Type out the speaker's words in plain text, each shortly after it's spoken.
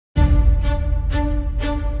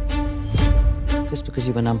Just because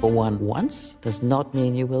you were number one once does not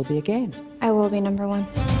mean you will be again. I will be number one.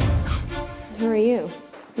 Who are you?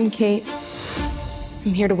 I'm Kate.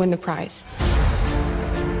 I'm here to win the prize.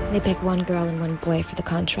 They pick one girl and one boy for the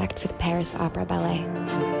contract for the Paris Opera Ballet.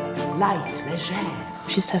 Light, légère.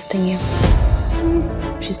 She's testing you.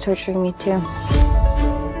 She's torturing me too.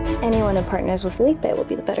 Anyone who partners with Felipe will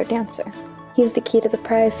be the better dancer. He's the key to the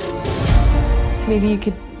prize. Maybe you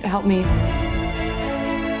could help me.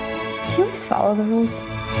 Do you always follow the rules?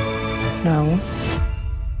 No.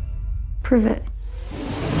 Prove it.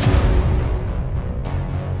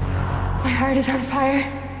 My heart is on fire.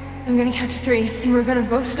 I'm gonna count to 3, and we're gonna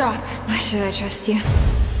both stop. Why should I trust you?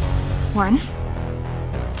 1,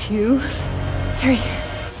 2, 3.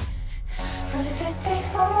 From this day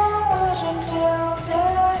forward until the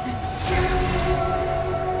time,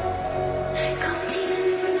 I can't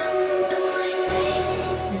even remember my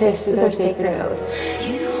name. This is our sacred oath.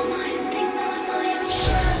 You know my thing on my own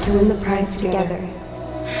shadow. To win the prize together.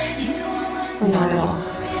 You know I'm Or not at all.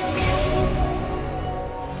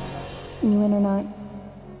 You in or not?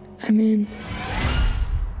 I'm in.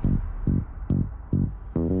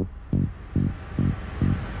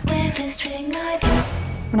 with this ring light,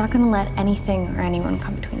 We're not gonna let anything or anyone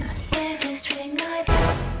come between us. with this ring light,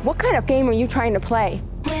 What kind of game are you trying to play?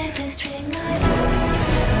 with this ring light.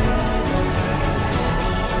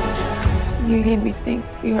 You made me think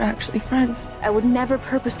we were actually friends. I would never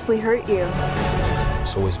purposefully hurt you.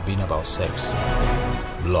 It's always been about sex,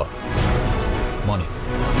 blood, money.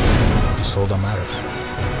 It's all that matters.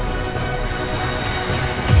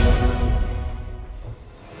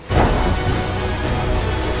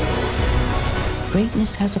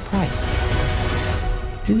 Greatness has a price.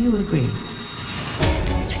 Do you agree?